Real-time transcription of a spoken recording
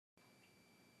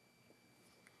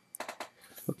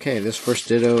Okay, this first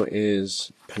ditto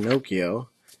is Pinocchio,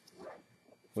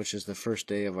 which is the first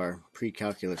day of our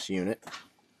pre-calculus unit.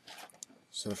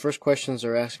 So the first questions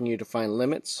are asking you to find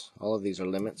limits. All of these are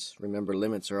limits. Remember,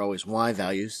 limits are always y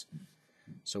values.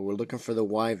 So we're looking for the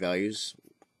y values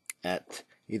at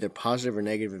either positive or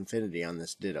negative infinity on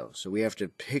this ditto. So we have to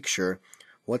picture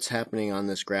what's happening on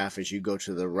this graph as you go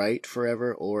to the right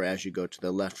forever or as you go to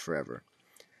the left forever.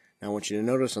 Now I want you to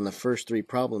notice on the first three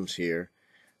problems here,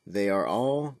 they are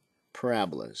all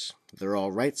parabolas. They're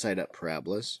all right side up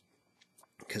parabolas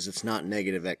because it's not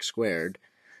negative x squared.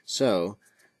 So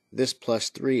this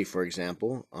plus 3, for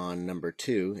example, on number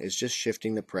 2 is just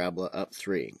shifting the parabola up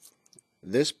 3.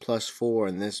 This plus 4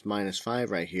 and this minus 5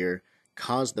 right here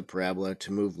cause the parabola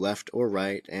to move left or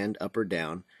right and up or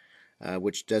down,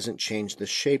 which doesn't change the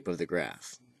shape of the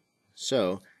graph.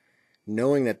 So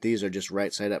knowing that these are just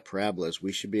right side up parabolas,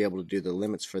 we should be able to do the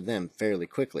limits for them fairly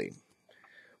quickly.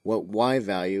 What y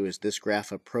value is this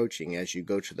graph approaching as you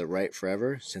go to the right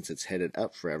forever? Since it's headed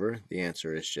up forever, the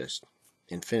answer is just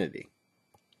infinity.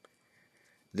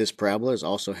 This parabola is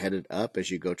also headed up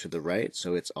as you go to the right,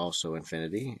 so it's also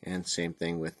infinity, and same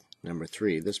thing with number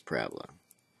 3, this parabola.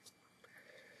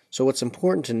 So what's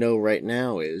important to know right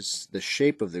now is the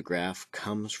shape of the graph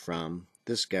comes from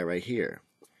this guy right here.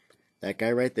 That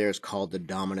guy right there is called the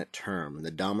dominant term. The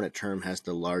dominant term has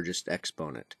the largest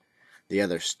exponent. The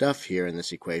other stuff here in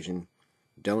this equation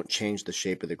don't change the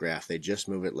shape of the graph. They just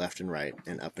move it left and right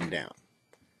and up and down.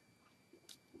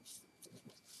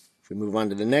 If we move on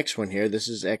to the next one here, this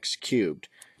is x cubed.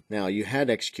 Now you had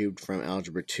x cubed from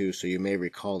Algebra 2, so you may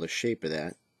recall the shape of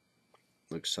that.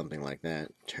 Looks something like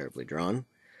that, terribly drawn.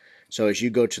 So as you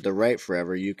go to the right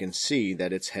forever, you can see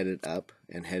that it's headed up,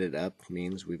 and headed up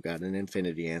means we've got an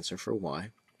infinity answer for y.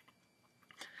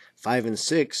 5 and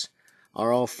 6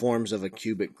 are all forms of a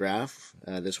cubic graph.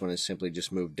 This one is simply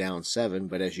just moved down 7,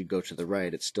 but as you go to the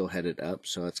right, it's still headed up,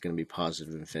 so it's going to be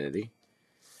positive infinity.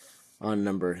 On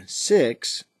number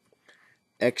 6,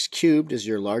 x cubed is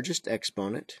your largest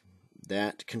exponent.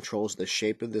 That controls the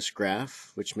shape of this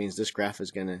graph, which means this graph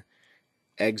is going to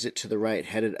exit to the right,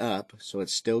 headed up, so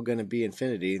it's still going to be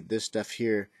infinity. This stuff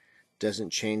here doesn't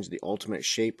change the ultimate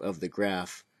shape of the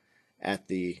graph at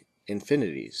the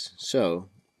infinities. So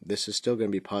this is still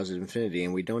going to be positive infinity,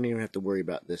 and we don't even have to worry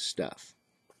about this stuff.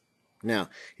 Now,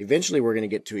 eventually we're going to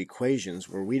get to equations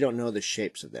where we don't know the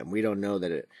shapes of them. We don't know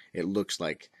that it looks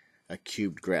like a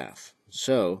cubed graph.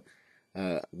 So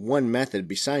one method,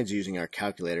 besides using our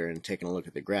calculator and taking a look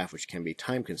at the graph, which can be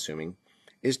time consuming,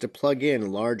 is to plug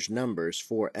in large numbers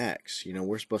for x. You know,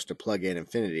 we're supposed to plug in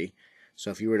infinity.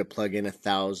 So if you were to plug in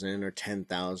 1,000 or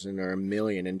 10,000 or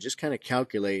 1,000,000 and just kind of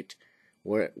calculate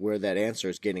where that answer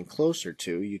is getting closer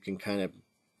to, you can kind of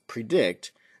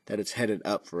predict that it's headed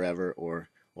up forever or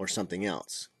something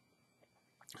else.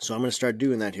 So I'm going to start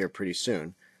doing that here pretty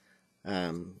soon.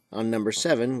 On number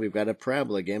 7, we've got a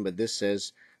parabola again, but this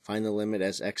says find the limit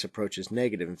as x approaches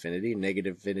negative infinity.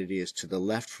 Negative infinity is to the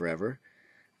left forever,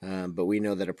 but we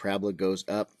know that a parabola goes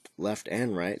up, left,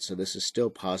 and right, so this is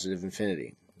still positive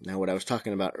infinity. Now what I was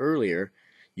talking about earlier,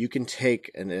 you can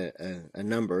take a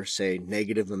number, say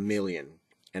negative 1,000,000,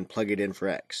 and plug it in for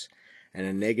x. And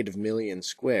a negative 1,000,000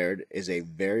 squared is a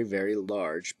very, very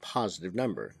large positive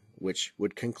number, which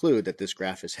would conclude that this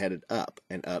graph is headed up,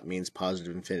 and up means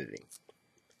positive infinity.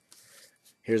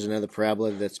 Here's another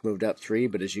parabola that's moved up 3,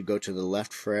 but as you go to the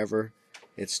left forever,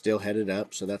 it's still headed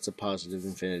up, so that's a positive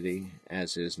infinity,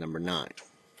 as is number 9.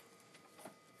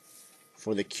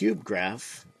 For the cube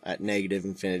graph at negative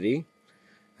infinity,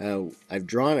 I've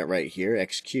drawn it right here,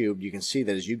 x cubed. You can see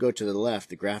that as you go to the left,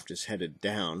 the graph is headed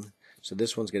down, so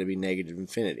this one's going to be negative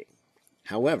infinity.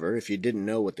 However, if you didn't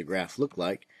know what the graph looked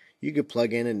like, you could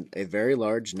plug in a very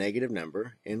large negative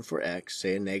number in for x,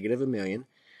 say a negative 1,000,000,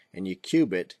 and you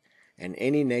cube it, and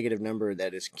any negative number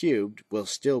that is cubed will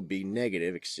still be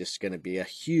negative. It's just going to be a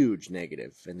huge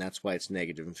negative, and that's why it's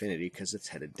negative infinity, because it's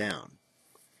headed down.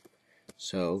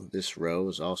 So this row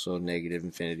is also negative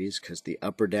infinities because the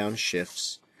up or down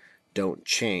shifts don't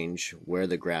change where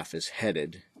the graph is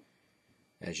headed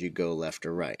as you go left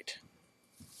or right.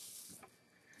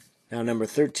 Now number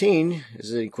 13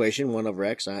 is an equation 1 over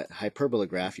x, a hyperbola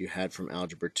graph you had from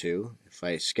Algebra 2. If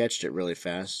I sketched it really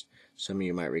fast, some of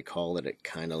you might recall that it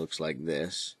kind of looks like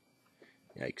this.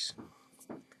 Yikes.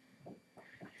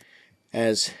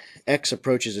 As x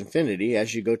approaches infinity,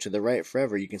 as you go to the right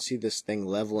forever, you can see this thing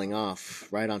leveling off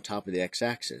right on top of the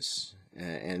x-axis.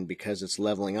 And because it's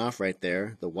leveling off right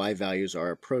there, the y values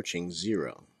are approaching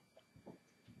 0.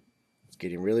 It's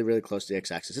getting really, really close to the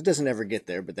x-axis. It doesn't ever get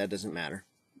there, but that doesn't matter.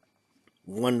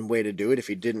 One way to do it, if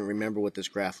you didn't remember what this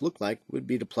graph looked like, would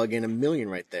be to plug in 1,000,000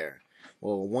 right there.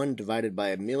 Well, 1 divided by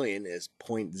a million is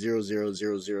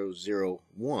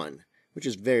 0.000001, which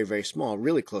is very, very small,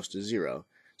 really close to 0.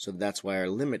 So that's why our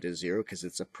limit is 0, because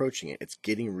it's approaching it. It's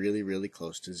getting really, really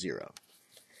close to 0.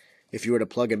 If you were to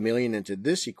plug a million into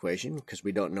this equation, because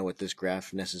we don't know what this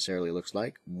graph necessarily looks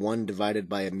like, 1 divided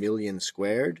by a million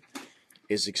squared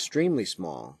is extremely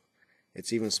small.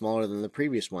 It's even smaller than the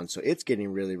previous one, so it's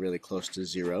getting really, really close to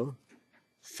 0,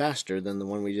 faster than the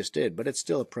one we just did, but it's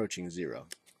still approaching 0.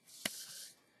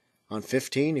 On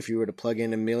 15, if you were to plug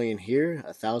in a million here,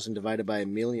 1,000 divided by a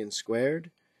million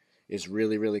squared is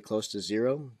really, really close to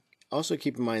 0. Also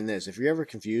keep in mind this, if you're ever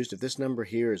confused, if this number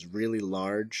here is really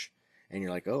large, and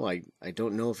you're like, oh, I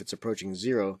don't know if it's approaching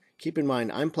 0, keep in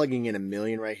mind I'm plugging in a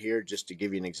million right here just to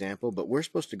give you an example, but we're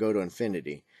supposed to go to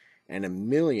infinity. And a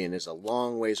million is a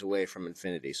long ways away from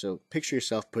infinity. So picture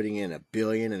yourself putting in a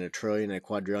billion and a trillion and a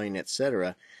quadrillion,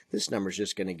 etc. This number is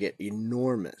just going to get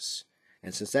enormous.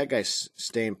 And since that guy's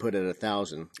staying put at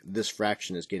 1,000, this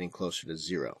fraction is getting closer to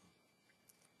 0.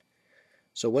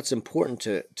 So what's important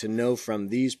to know from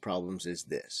these problems is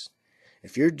this.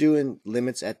 If you're doing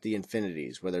limits at the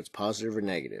infinities, whether it's positive or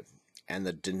negative, and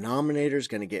the denominator is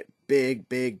going to get big,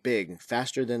 big, big,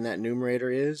 faster than that numerator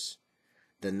is,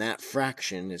 then that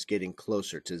fraction is getting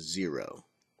closer to 0.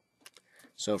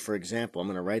 So for example, I'm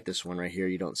going to write this one right here.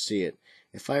 You don't see it.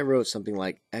 If I wrote something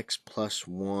like x plus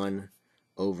 1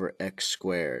 over x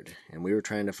squared, and we were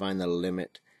trying to find the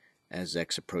limit as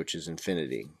x approaches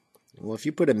infinity. Well, if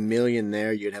you put a million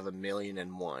there, you'd have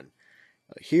 1,000,001.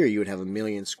 Here you would have a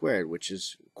million squared, which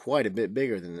is quite a bit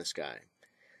bigger than this guy.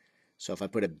 So if I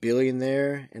put a billion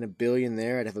there and a billion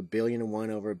there, I'd have 1,000,001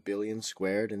 over a billion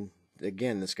squared, and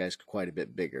again, this guy's quite a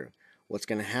bit bigger. What's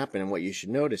going to happen, and what you should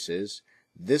notice is,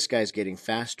 this guy's getting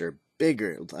faster,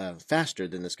 faster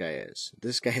than this guy is.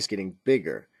 This guy's getting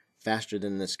bigger, faster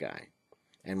than this guy.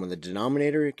 And when the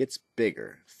denominator gets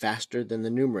bigger, faster than the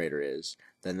numerator is,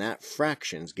 then that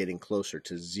fraction's getting closer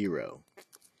to 0.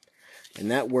 And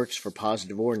that works for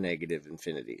positive or negative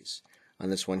infinities. On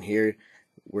this one here,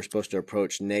 we're supposed to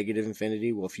approach negative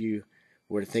infinity. Well, if you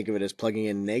were to think of it as plugging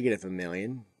in negative a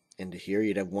million into here,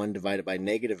 you'd have 1 divided by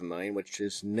negative a million, which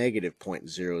is negative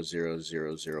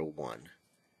 0.00001,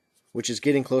 which is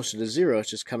getting closer to 0. It's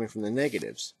just coming from the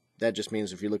negatives. That just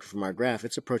means if you look from our graph,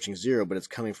 it's approaching 0, but it's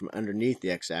coming from underneath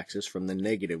the x-axis from the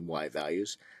negative y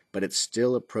values, but it's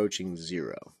still approaching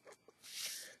 0.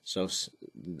 So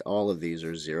all of these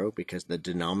are 0 because the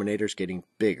denominator is getting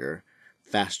bigger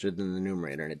faster than the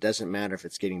numerator. And it doesn't matter if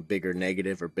it's getting bigger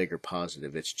negative or bigger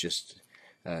positive. It's just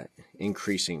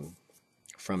increasing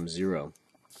from 0.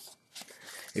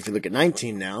 If you look at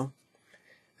 19 now,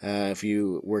 if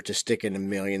you were to stick in a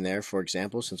million there, for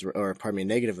example,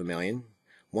 negative a million,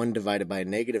 1 divided by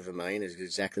negative a million is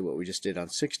exactly what we just did on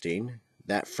 16.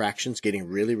 That fraction's getting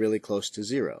really, really close to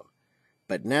 0.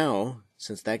 But now,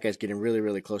 since that guy's getting really,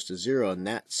 really close to 0, and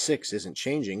that 6 isn't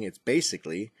changing, it's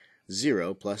basically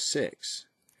 0 plus 6,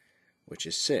 which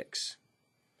is 6.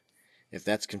 If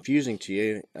that's confusing to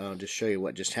you, I'll just show you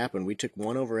what just happened. We took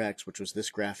 1 over x, which was this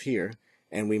graph here,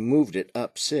 and we moved it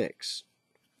up 6,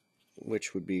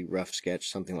 which would be rough sketch,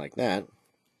 something like that,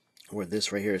 where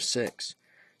this right here is 6.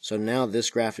 So now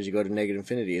this graph, as you go to negative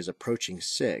infinity, is approaching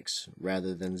 6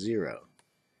 rather than 0.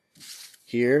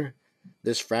 Here,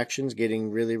 this fraction's getting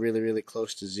really, really, really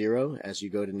close to 0 as you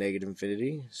go to negative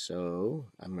infinity. So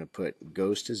I'm going to put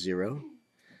goes to 0.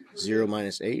 0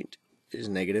 minus 8 is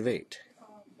negative 8.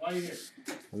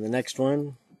 And the next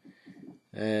one,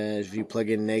 if you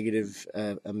plug in negative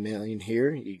a million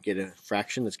here, you get a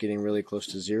fraction that's getting really close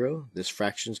to 0. This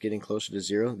fraction's getting closer to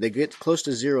 0. They get close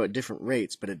to 0 at different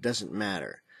rates, but it doesn't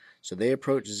matter. So they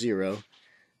approach 0.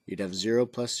 You'd have 0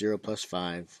 plus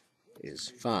 5 is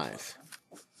 5.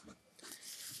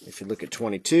 If you look at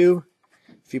 22,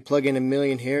 if you plug in a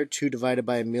million here, 2 divided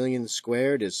by a million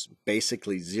squared is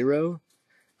basically 0.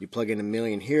 You plug in a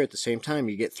million here at the same time,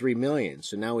 you get 3 million.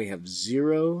 So now we have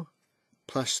 0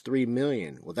 plus 3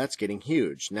 million. Well, that's getting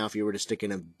huge. Now if you were to stick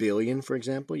in a billion, for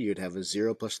example, you'd have a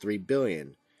 0 plus 3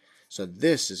 billion. So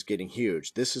this is getting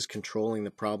huge. This is controlling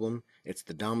the problem. It's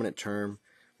the dominant term.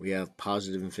 We have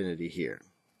positive infinity here.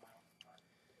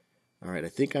 Alright, I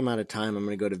think I'm out of time. I'm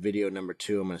going to go to video number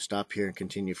 2. I'm going to stop here and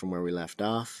continue from where we left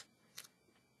off.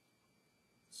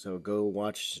 So go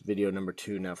watch video number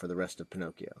 2 now for the rest of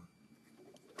Pinocchio.